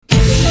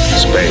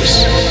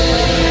Space,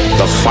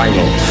 the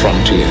final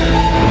frontier.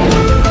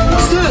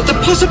 Sir, the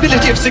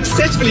possibility of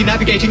successfully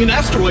navigating an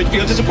asteroid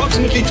field is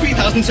approximately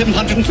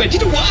 3,720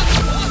 to 1.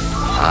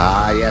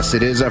 Yes,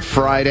 it is a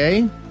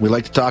Friday. We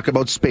like to talk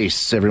about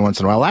space every once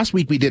in a while. Last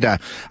week we did a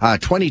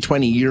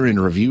 2020 year in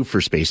review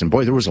for space, and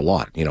boy, there was a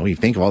lot. You know, you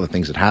think of all the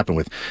things that happened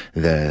with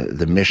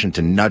the mission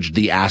to nudge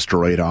the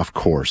asteroid off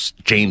course,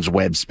 James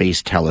Webb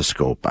Space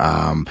Telescope,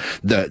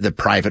 the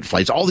private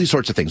flights, all these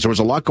sorts of things. There was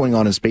a lot going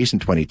on in space in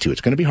 22.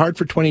 It's going to be hard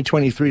for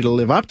 2023 to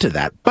live up to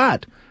that,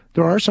 but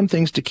there are some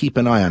things to keep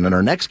an eye on, and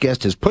our next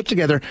guest has put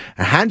together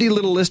a handy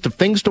little list of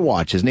things to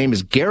watch. His name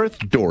is Gareth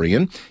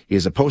Dorrian. He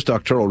is a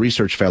postdoctoral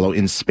research fellow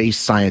in space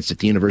science at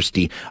the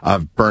University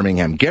of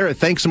Birmingham. Gareth,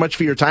 thanks so much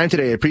for your time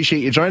today. I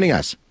appreciate you joining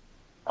us.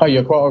 Oh,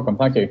 you're quite welcome.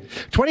 Thank you.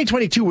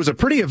 2022 was a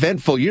pretty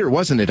eventful year,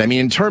 wasn't it? I mean,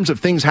 in terms of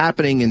things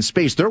happening in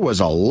space, there was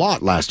a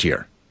lot last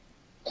year.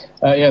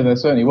 Yeah, there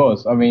certainly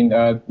was. I mean,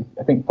 I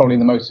think probably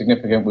the most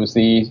significant was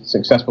the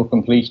successful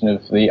completion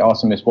of the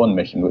Artemis 1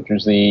 mission, which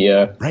was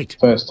the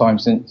first time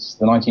since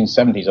the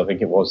 1970s, I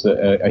think it was,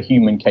 that a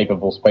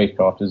human-capable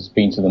spacecraft has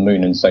been to the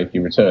moon and safely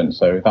returned.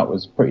 So that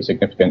was pretty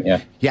significant,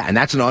 yeah. Yeah, and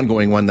that's an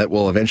ongoing one that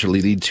will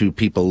eventually lead to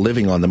people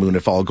living on the moon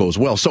if all goes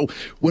well. So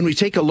when we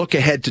take a look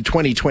ahead to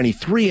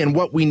 2023 and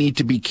what we need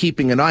to be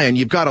keeping an eye on,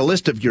 you've got a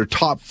list of your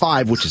top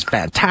 5, which is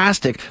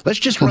fantastic. Let's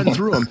just run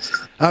through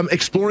them.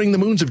 Exploring the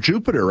moons of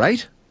Jupiter,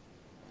 right?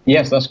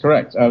 Yes, that's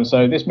correct.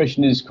 So this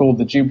mission is called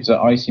the Jupiter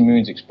Icy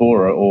Moons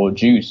Explorer, or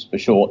JUICE for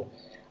short.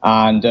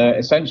 And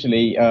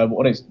essentially,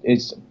 what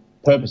its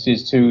purpose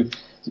is to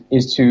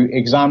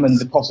examine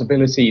the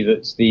possibility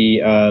that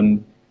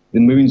the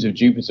moons of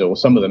Jupiter, or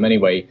some of them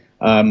anyway,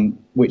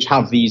 which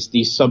have these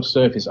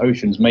subsurface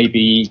oceans, may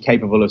be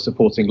capable of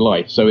supporting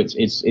life. So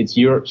it's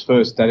Europe's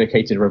first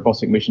dedicated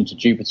robotic mission to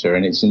Jupiter,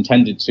 and it's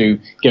intended to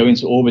go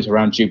into orbit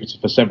around Jupiter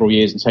for several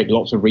years and take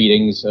lots of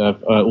readings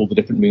of all the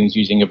different moons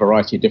using a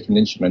variety of different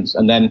instruments.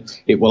 And then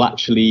it will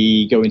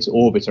actually go into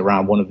orbit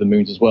around one of the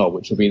moons as well,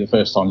 which will be the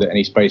first time that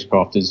any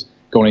spacecraft has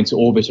gone into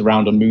orbit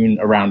around a moon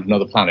around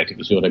another planet, if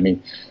you see what I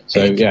mean.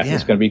 So yeah,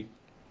 it's going to be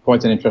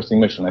quite an interesting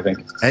mission, I think.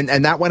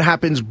 And that one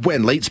happens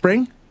when? Late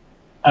spring?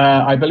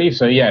 I believe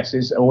so, yes.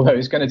 Although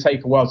it's going to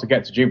take a while to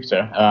get to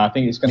Jupiter. I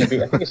think it's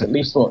at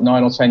least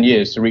 9 or 10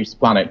 years to reach the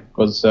planet,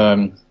 because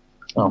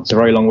it's a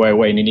very long way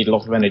away and you need a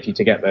lot of energy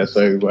to get there.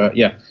 So,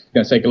 yeah, it's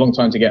going to take a long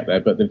time to get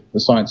there, but the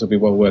science will be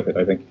well worth it,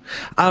 I think.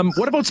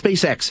 What about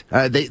SpaceX?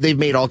 They've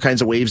made all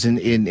kinds of waves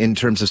in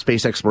terms of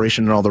space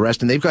exploration and all the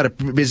rest, and they've got a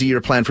busy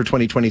year planned for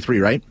 2023,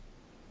 right?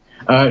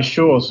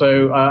 Sure.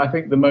 So I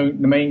think the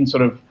main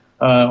sort of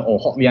or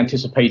hotly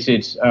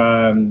anticipated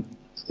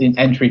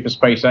entry for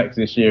SpaceX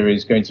this year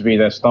is going to be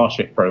their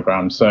Starship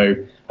program. So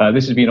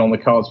this has been on the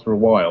cards for a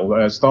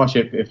while.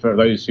 Starship, if for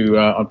those who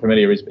are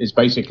unfamiliar, is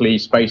basically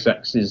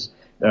SpaceX's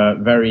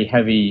very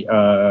heavy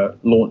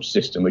launch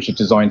system, which is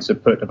designed to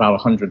put about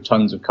 100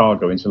 tons of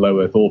cargo into low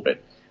Earth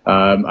orbit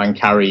and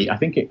carry, I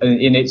think,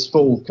 in its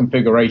full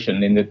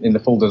configuration, in the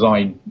full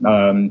design,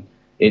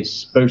 it's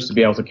supposed to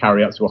be able to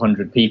carry up to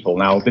 100 people.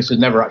 Now, this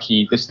thing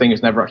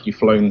has never actually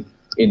flown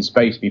in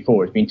space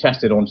before. It's been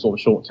tested on sort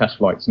of short test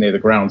flights near the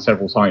ground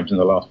several times in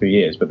the last few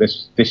years, but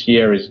this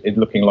year is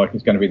looking like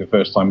it's going to be the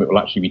first time it will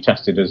actually be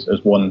tested as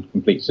one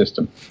complete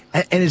system.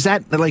 And is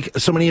that, like,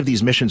 so many of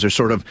these missions are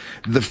sort of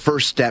the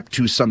first step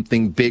to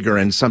something bigger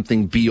and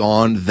something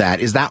beyond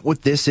that? Is that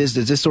what this is?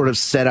 Does this sort of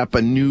set up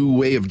a new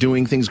way of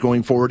doing things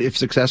going forward if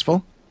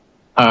successful?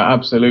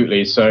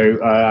 Absolutely. So,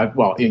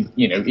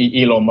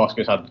 Elon Musk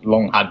has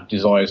long had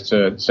desires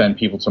to send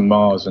people to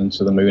Mars and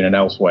to the moon and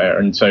elsewhere,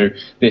 and so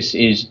this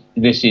is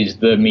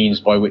the means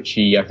by which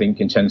he, I think,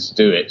 intends to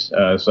do it.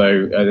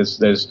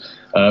 There's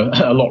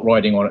a lot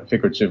riding on it,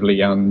 figuratively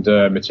and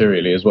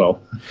materially as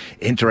well.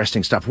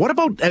 Interesting stuff. What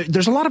about?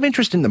 There's a lot of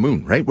interest in the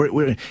moon, right?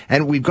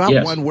 And we've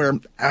got one where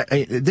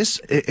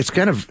it's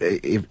kind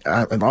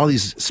of all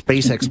these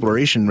space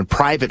exploration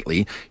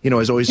privately,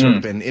 has always sort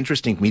of been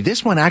interesting to me.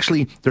 This one,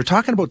 actually, they're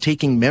talking about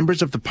taking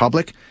members of the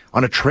public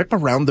on a trip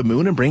around the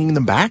moon and bringing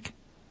them back.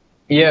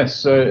 Yes,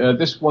 so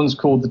this one's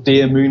called the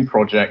Dear Moon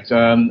Project,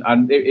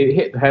 and it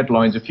hit the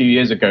headlines a few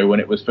years ago when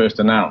it was first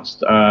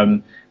announced.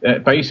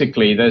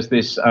 Basically, there's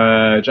this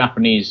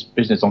Japanese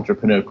business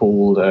entrepreneur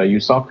called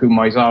Yusaku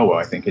Maezawa,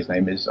 I think his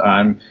name is,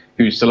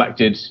 who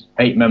selected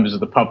 8 members of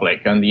the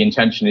public, and the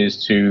intention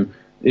is to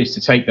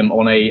take them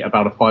on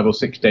about a 5 or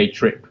 6 day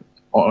trip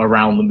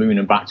around the moon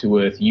and back to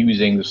Earth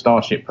using the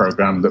Starship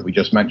program that we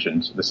just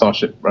mentioned, the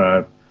Starship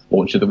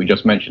launcher that we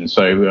just mentioned.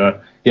 So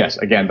yes,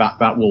 again,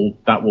 that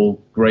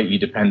will greatly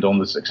depend on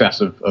the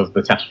success of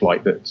the test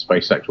flight that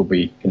SpaceX will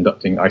be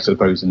conducting, I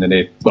suppose, in the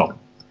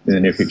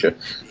near future.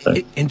 So.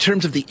 In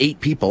terms of the 8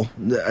 people,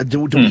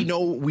 do we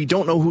know? We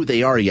don't know who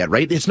they are yet,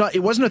 right?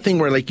 It wasn't a thing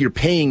where, like, you're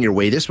paying your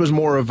way. This was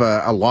more of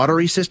a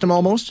lottery system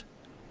almost.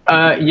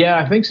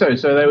 Yeah, I think so.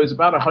 So there was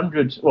about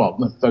 100. Well,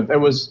 there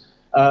was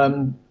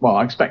well,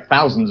 I expect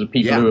thousands of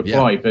people who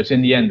applied, but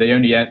in the end, they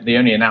only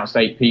announced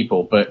 8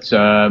 people. But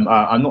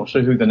I'm not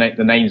sure who the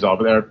names are.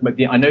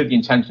 But I know the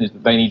intention is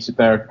that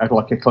they're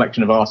like a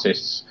collection of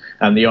artists,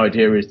 and the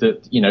idea is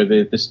that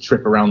this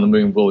trip around the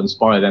moon will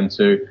inspire them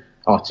to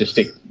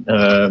artistic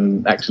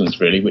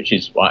excellence, really. Which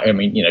is, I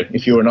mean,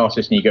 if you're an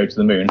artist and you go to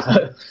the moon,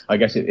 I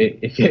guess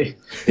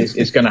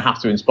it's going to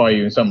have to inspire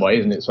you in some way,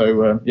 isn't it?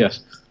 So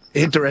yes.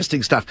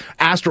 Interesting stuff.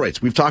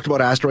 Asteroids. We've talked about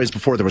asteroids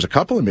before. There was a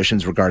couple of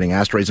missions regarding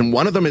asteroids, and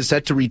one of them is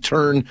set to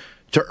return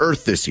to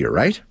Earth this year,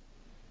 right?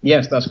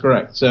 Yes, that's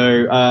correct. So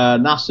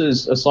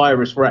NASA's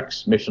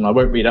OSIRIS-REx mission, I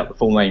won't read out the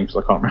full name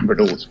because I can't remember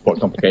it all. It's quite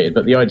complicated.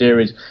 But the idea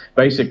is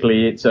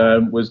basically it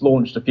was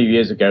launched a few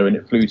years ago, and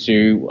it flew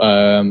to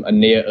a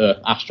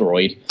near-Earth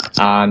asteroid.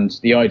 And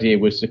the idea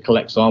was to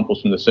collect samples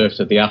from the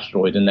surface of the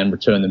asteroid and then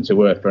return them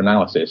to Earth for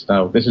analysis.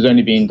 Now, this has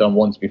only been done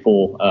once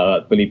before, I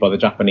believe by the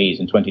Japanese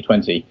in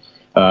 2020.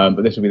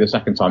 But this will be the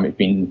second time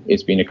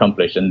it's been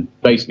accomplished. And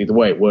basically the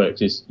way it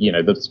works is,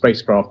 the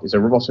spacecraft is a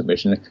robotic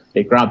mission.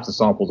 It grabs the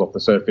samples off the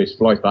surface,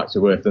 flies back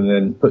to Earth, and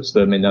then puts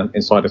them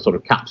inside a sort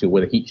of capsule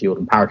with a heat shield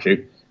and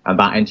parachute. And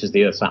that enters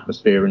the Earth's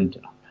atmosphere and,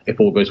 if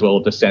all goes well,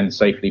 descends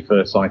safely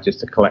for scientists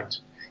to collect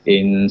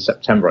in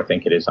September, I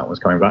think it is. That one's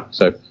coming back.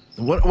 So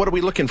what are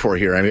we looking for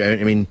here?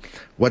 I mean,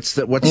 what's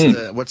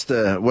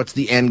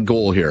the end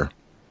goal here?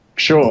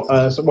 Sure.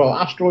 Well,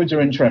 asteroids are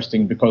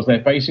interesting because they're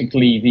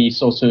basically the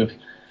sort of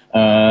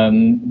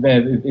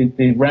they're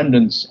the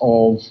remnants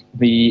of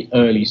the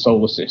early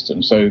solar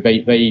system. So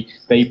they're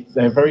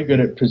very good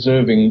at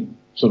preserving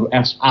sort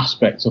of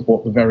aspects of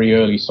what the very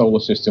early solar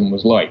system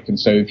was like. And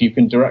so if you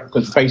can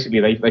because basically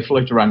they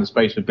float around in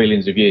space for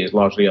billions of years,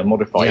 largely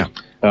unmodified.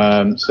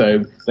 Yeah.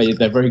 So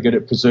they're very good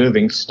at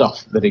preserving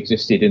stuff that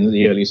existed in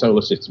the early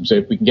solar system. So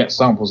if we can get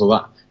samples of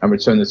that and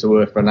return this to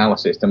Earth for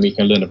analysis, then we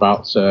can learn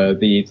about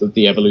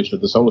the evolution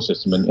of the solar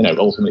system and,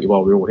 ultimately why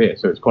we're all here.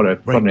 So it's quite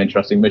an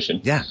interesting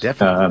mission. Yeah,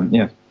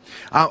 definitely.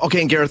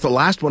 Okay, and Gareth, the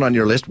last one on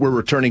your list, we're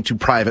returning to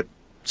private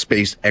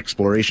space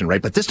exploration,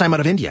 right? But this time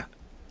out of India.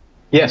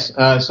 Yes.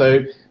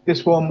 So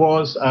this one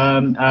was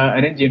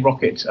an Indian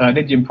rocket, an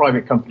Indian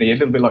private company, a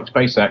little bit like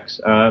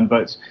SpaceX,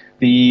 but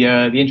the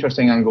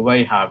interesting angle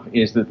they have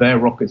is that their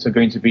rockets are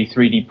going to be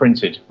 3D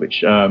printed,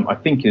 which I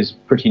think is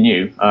pretty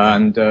new.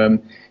 And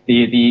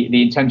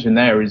the intention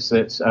there is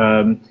that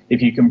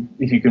if you can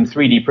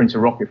 3D print a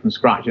rocket from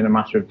scratch in a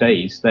matter of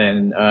days,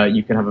 then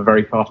you can have a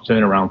very fast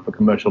turnaround for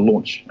commercial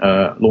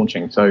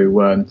launching.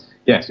 So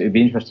yes, it'd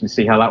be interesting to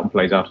see how that one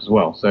plays out as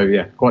well. So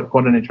yeah, quite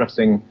an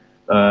interesting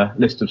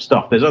list of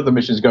stuff. There's other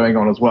missions going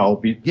on as well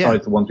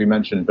besides the ones we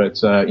mentioned,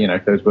 but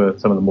those were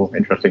some of the more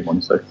interesting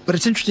ones. So, but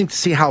it's interesting to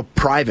see how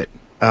private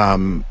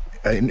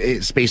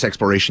space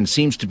exploration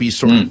seems to be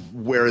sort of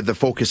where the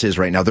focus is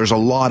right now. There's a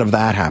lot of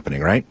that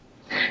happening, right?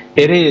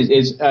 It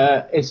is.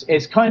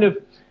 It's kind of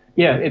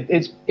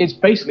it's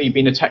basically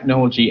been a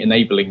technology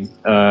enabling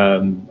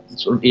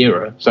sort of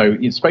era. So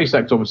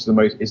SpaceX obviously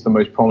is the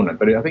most prominent,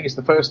 but I think it's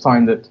the first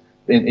time that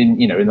in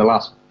the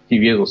last few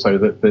years or so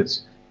that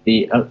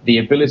the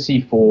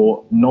ability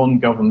for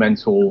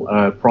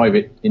non-governmental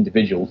private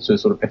individuals to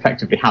sort of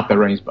effectively have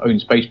their own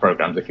space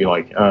programs, if you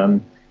like,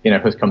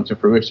 has come to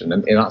fruition,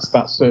 and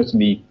that's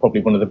certainly probably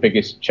one of the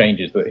biggest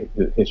changes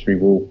that history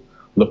will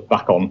look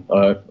back on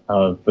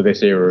for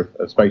this era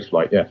of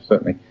spaceflight. Yeah,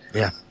 certainly.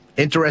 Yeah,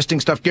 interesting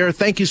stuff, Gareth.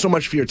 Thank you so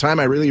much for your time.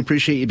 I really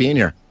appreciate you being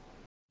here.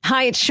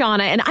 Hi, it's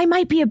Shauna, and I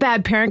might be a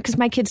bad parent because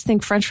my kids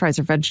think French fries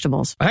are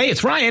vegetables. Hey,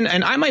 it's Ryan,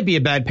 and I might be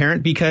a bad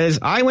parent because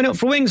I went out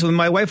for wings when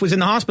my wife was in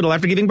the hospital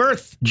after giving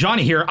birth.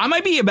 Johnny here. I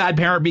might be a bad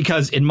parent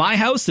because in my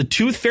house, the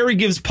tooth fairy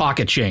gives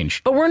pocket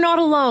change. But we're not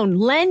alone.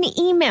 Len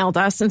emailed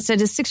us and said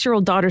his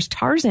 6-year-old daughter's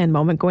Tarzan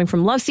moment going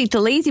from love seat to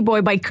lazy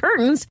boy by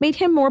curtains made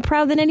him more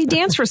proud than any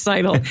dance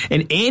recital.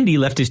 And Andy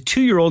left his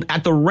 2-year-old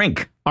at the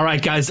rink. All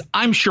right, guys,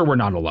 I'm sure we're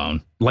not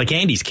alone. Like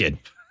Andy's kid.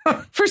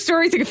 For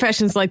stories and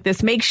confessions like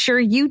this, make sure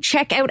you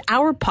check out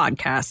our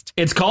podcast.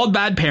 It's called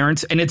Bad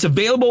Parents, and it's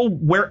available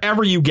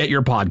wherever you get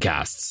your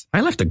podcasts.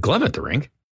 I left a glove at the rink.